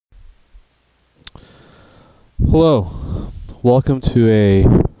Hello, welcome to a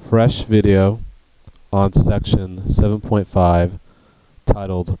fresh video on section 7.5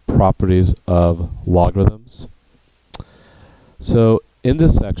 titled Properties of Logarithms. So in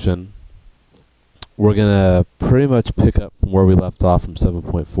this section we're going to pretty much pick up from where we left off from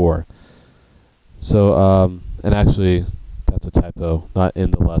 7.4. So and actually that's a typo, not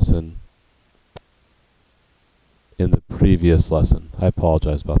in the lesson, in the previous lesson. I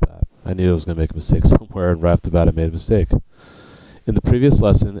apologize about that. I knew I was going to make a mistake somewhere, and right off the bat I made a mistake. In the previous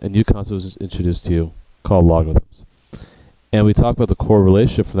lesson, a new concept was introduced to you called logarithms. And we talked about the core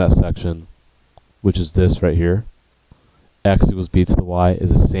relationship from that section, which is this right here. X equals b to the y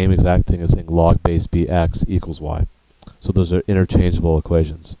is the same exact thing as saying log base bx equals y. So those are interchangeable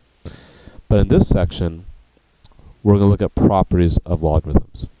equations. But in this section, we're going to look at properties of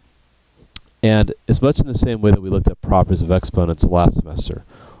logarithms. And it's much in the same way that we looked at properties of exponents last semester,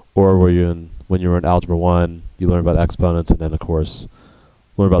 or when you were in Algebra 1, you learn about exponents, and then, of course,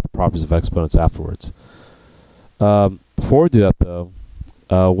 learn about the properties of exponents afterwards. Before we do that, though,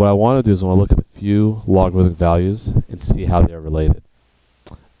 what I want to do is I want to look at a few logarithmic values and see how they are related.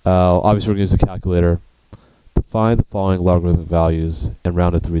 Obviously, we're going to use a calculator to find the following logarithmic values and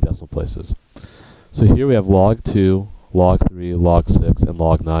round to 3 decimal places. So here we have log 2, log 3, log 6, and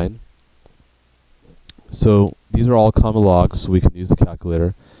log 9. So these are all common logs, so we can use the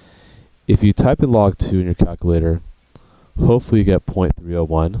calculator. If you type in log 2 in your calculator, hopefully you get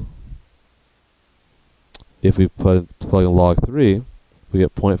 0.301. If we plug in log 3, we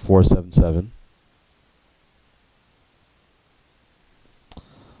get 0.477.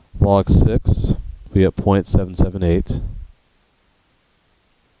 Log 6, we get 0.778.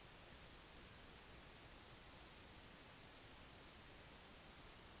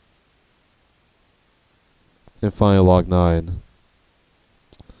 And finally log 9,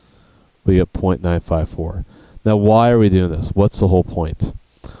 we get 0.954. Now why are we doing this? What's the whole point?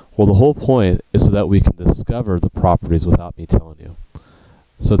 Well, the whole point is so that we can discover the properties without me telling you.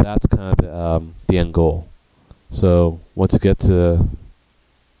 So that's kind of the end goal. So once you see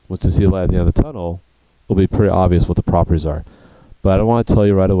the light at the end of the tunnel, it'll be pretty obvious what the properties are. But I don't want to tell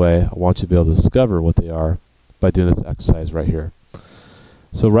you right away. I want you to be able to discover what they are by doing this exercise right here.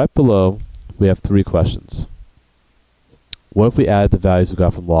 So right below, we have 3 questions. What if we added the values we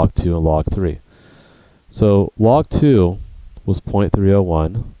got from log 2 and log 3? So log 2 was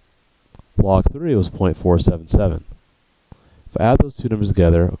 0.301, log 3 was 0.477. If I add those two numbers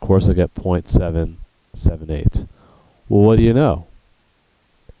together, of course I get 0.778. Well, what do you know?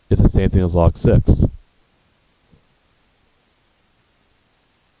 It's the same thing as log 6. So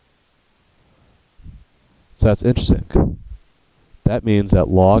that's interesting. That means that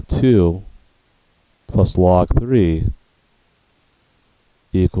log 2 plus log 3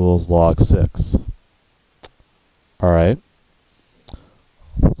 equals log 6. Alright.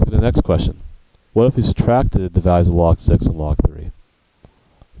 Let's look at the next question. What if we subtracted the values of log 6 and log 3?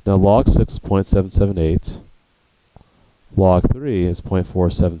 Now log 6 is 0.778. Log 3 is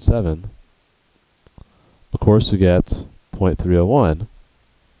 0.477. Of course we get 0.301.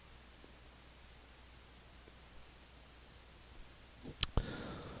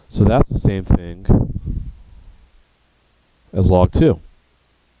 So that's the same thing as log 2.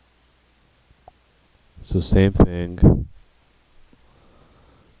 So same thing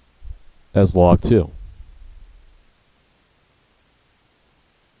as log 2.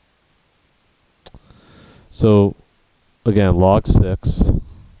 So again, log 6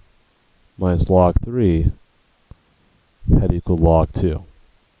 minus log 3 had equal log 2.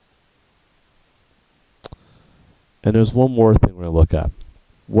 And there's one more thing we're going to look at.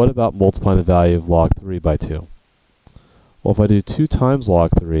 What about multiplying the value of log 3 by 2? Well, if I do 2 times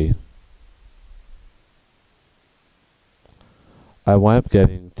log 3, I wind up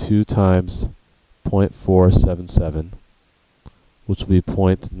getting 2 times 0.477, which will be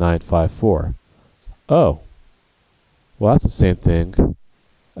 0.954. Oh, well that's the same thing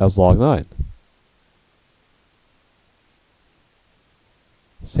as log 9.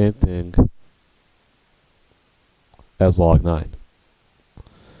 Same thing as log 9.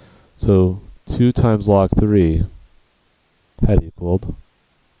 So 2 times log 3 had equaled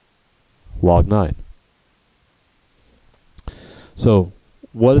log 9. So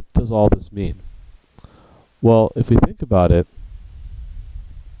what does all this mean? Well, if we think about it,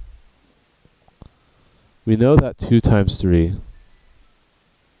 we know that 2 times 3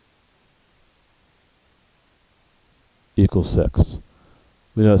 equals 6.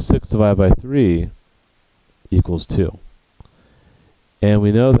 We know 6 divided by 3 equals 2. And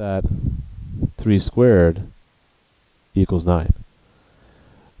we know that 3 squared equals 9.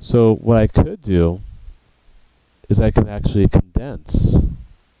 So what I could do is I can actually condense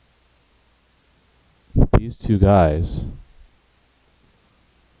these two guys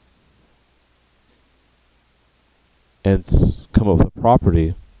and come up with a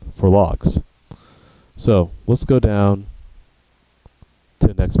property for logs. So let's go down to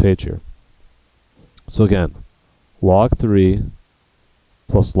the next page here. So again, log 3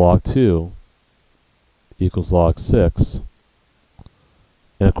 plus log 2 equals log 6.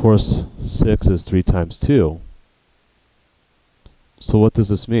 And of course, 6 is 3 times 2. So what does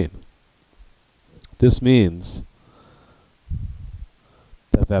this mean? This means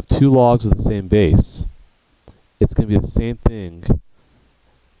that if I have two logs of the same base, it's going to be the same thing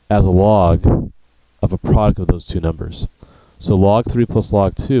as a log of a product of those two numbers. So log 3 plus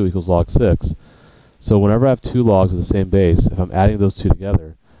log 2 equals log 6. So whenever I have two logs of the same base, if I'm adding those two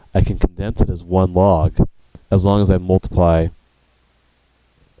together, I can condense it as one log as long as I multiply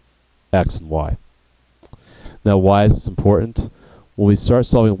x and y. Now why is this important? When we start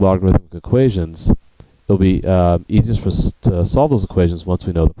solving logarithmic equations, it'll be easiest for us to solve those equations once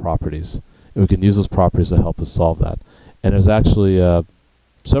we know the properties. And we can use those properties to help us solve that. And there's actually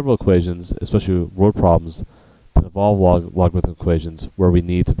several equations, especially word problems, that involve logarithmic equations where we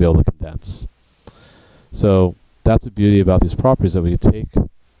need to be able to condense. So that's the beauty about these properties, that we can take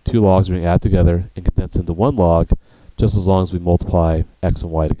two logs we can add together and condense into one log just as long as we multiply x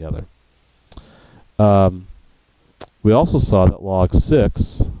and y together. We also saw that log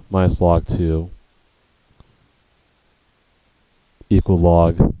 6 minus log 2 equal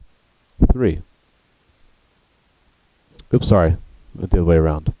log 3. Oops, sorry, the other way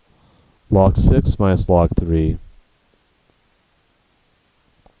around. Log 6 minus log 3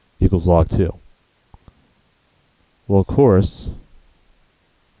 equals log 2. Well, of course,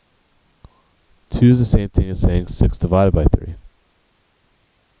 2 is the same thing as saying 6 divided by 3.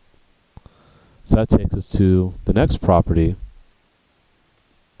 So that takes us to the next property,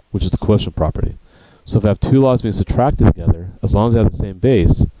 which is the quotient property. So if I have two logs being subtracted together, as long as I have the same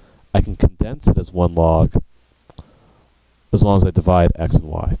base, I can condense it as one log as long as I divide x and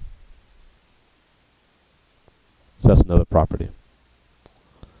y. So that's another property.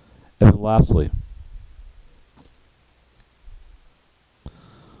 And then lastly,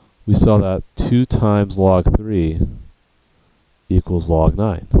 we saw that 2 times log 3 equals log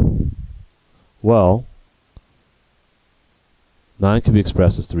 9. Well, 9 can be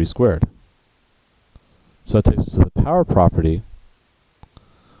expressed as 3 squared. So that takes us to the power property,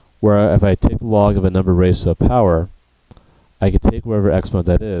 where if I take the log of a number raised to a power, I can take whatever exponent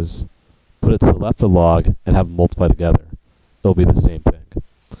that is, put it to the left of the log, and have them multiply together. It'll be the same thing.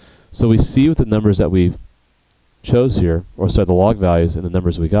 So we see with the numbers that we chose here, or sorry, the log values and the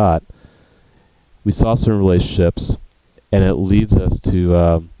numbers we got, we saw certain relationships, and it leads us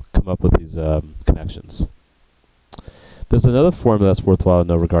to come up with these connections. There's another formula that's worthwhile to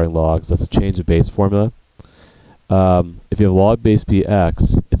know regarding logs. That's a change of base formula. If you have log base b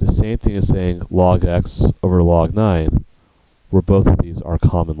x, it's the same thing as saying log x over log 9, where both of these are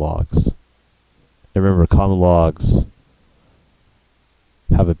common logs. And remember, common logs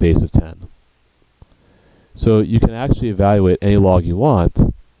have a base of 10. So you can actually evaluate any log you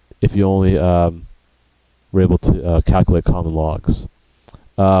want if you only were able to calculate common logs.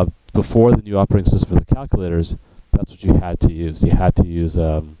 Before the new operating system for the calculators, that's what you had to use. You had to use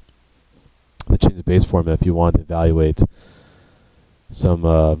the change of base formula if you wanted to evaluate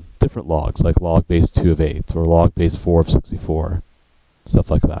some different logs, like log base 2 of 8 or log base 4 of 64, stuff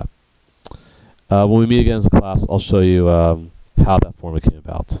like that. When we meet again as a class, I'll show you how that formula came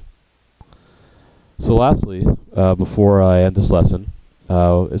about. So lastly, before I end this lesson,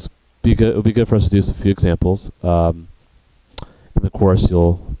 it'll be good for us to do a few examples. In the course,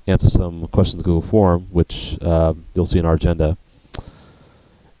 you'll answer some questions in the Google form, which you'll see in our agenda.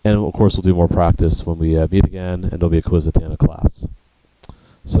 And of course, we'll do more practice when we meet again, and there'll be a quiz at the end of class.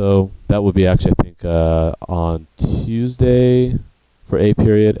 So that would be actually, I think, on Tuesday for A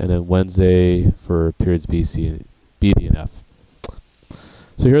period, and then Wednesday for periods B, D, and F.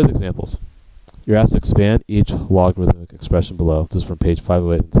 So here are the examples. You're asked to expand each logarithmic expression below. This is from page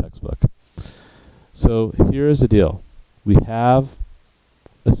 508 in the textbook. So here's the deal. We have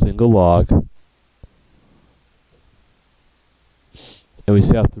a single log, and we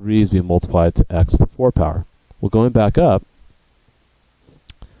see how 3 is being multiplied to x to the 4 power. Well, going back up,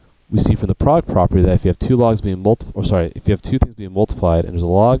 we see from the product property that if you have two logs being if you have two things being multiplied and there's a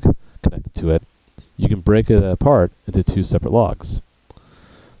log connected to it, you can break it apart into two separate logs.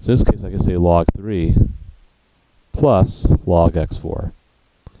 So in this case, I can say log 3 plus log x4.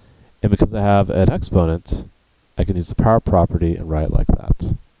 And because I have an exponent, I can use the power property and write it like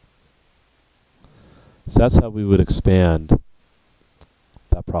that. So that's how we would expand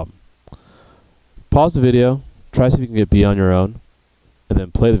that problem. Pause the video, try to see if you can get B on your own, and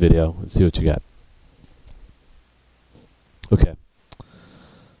then play the video and see what you get. Okay.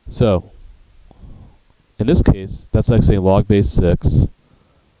 So, in this case, that's like saying log base 6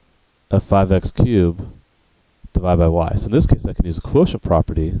 of 5x cubed divided by y. So in this case, I can use the quotient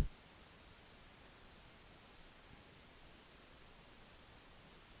property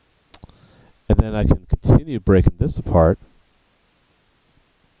and then I can continue breaking this apart.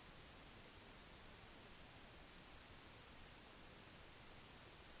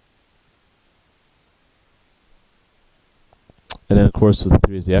 And then, of course, with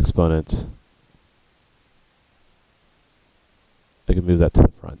 3 as the exponent, I can move that to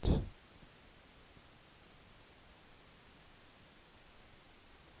the front.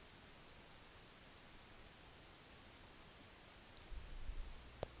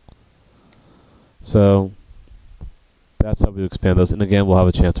 So that's how we expand those. And again, we'll have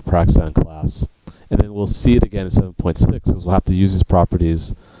a chance to practice that in class. And then we'll see it again in 7.6 because we'll have to use these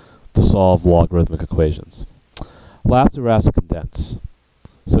properties to solve logarithmic equations. Lastly, we're asked to condense.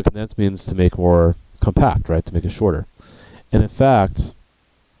 So condense means to make more compact, right? To make it shorter. And in fact,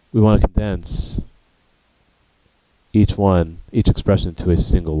 we want to condense each expression into a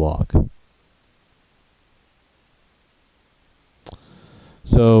single log.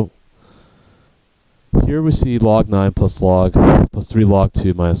 So here we see log 9 plus 3 log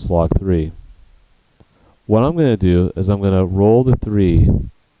 2 minus log 3. What I'm going to do is I'm going to roll the 3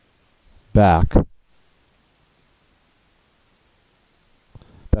 back.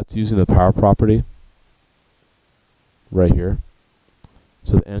 That's using the power property right here.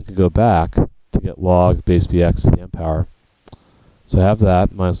 So the n can go back to get log base bx to the n power. So I have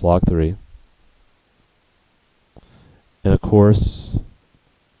that minus log 3. And of course,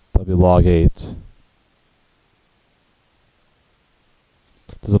 that'll be log 8.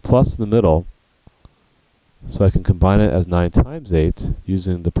 There's a plus in the middle, so I can combine it as 9 times 8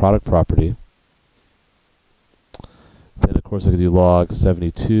 using the product property. Then of course I can do log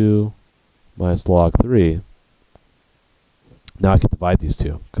 72 minus log 3. Now I can divide these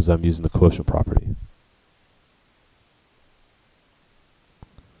two because I'm using the quotient property.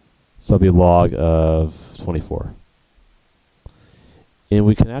 So that'll be log of 24. And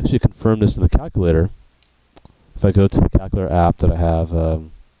we can actually confirm this in the calculator. If I go to the calculator app that I have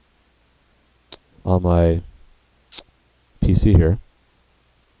on my PC here.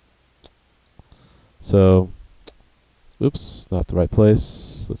 So, oops, not the right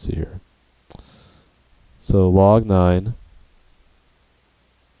place. Let's see here. So log 9.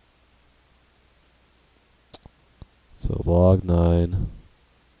 So log 9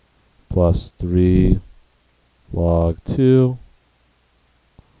 plus 3 log 2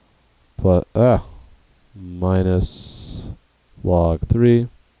 plus minus log 3.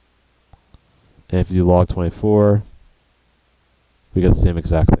 And if you do log 24, we get the same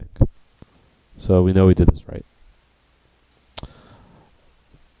exact thing. So we know we did this right.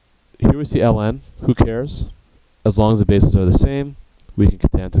 Here we see ln. Who cares? As long as the bases are the same, we can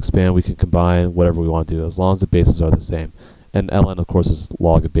condense, expand, we can combine, whatever we want to do, as long as the bases are the same. And ln, of course, is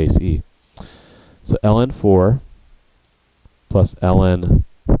log of base e. So ln 4 plus ln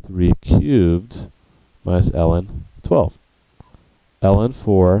 3 cubed minus ln 12. ln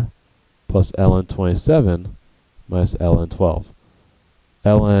 4 plus ln 27 minus ln 12.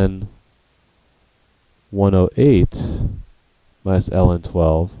 ln 108 minus ln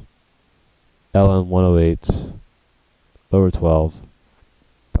 12. ln 108 over 12.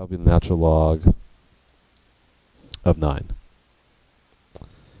 That would be the natural log of 9.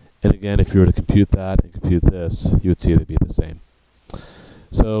 And again, if you were to compute that and compute this, you would see they'd be the same.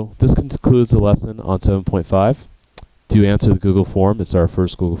 So this concludes the lesson on 7.5. Do answer the Google form. It's our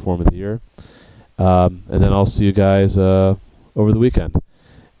first Google form of the year. And then I'll see you guys over the weekend.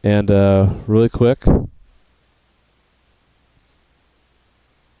 And really quick,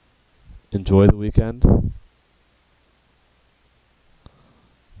 enjoy the weekend.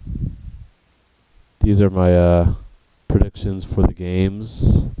 These are my predictions for the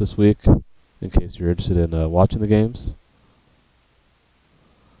games this week, in case you're interested in watching the games.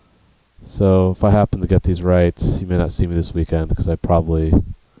 So if I happen to get these right, you may not see me this weekend because I probably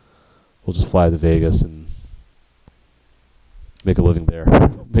will just fly to Vegas and make a living there,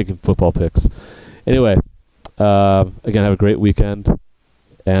 making football picks. Anyway, again, have a great weekend,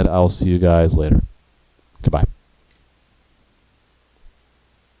 and I'll see you guys later. Goodbye.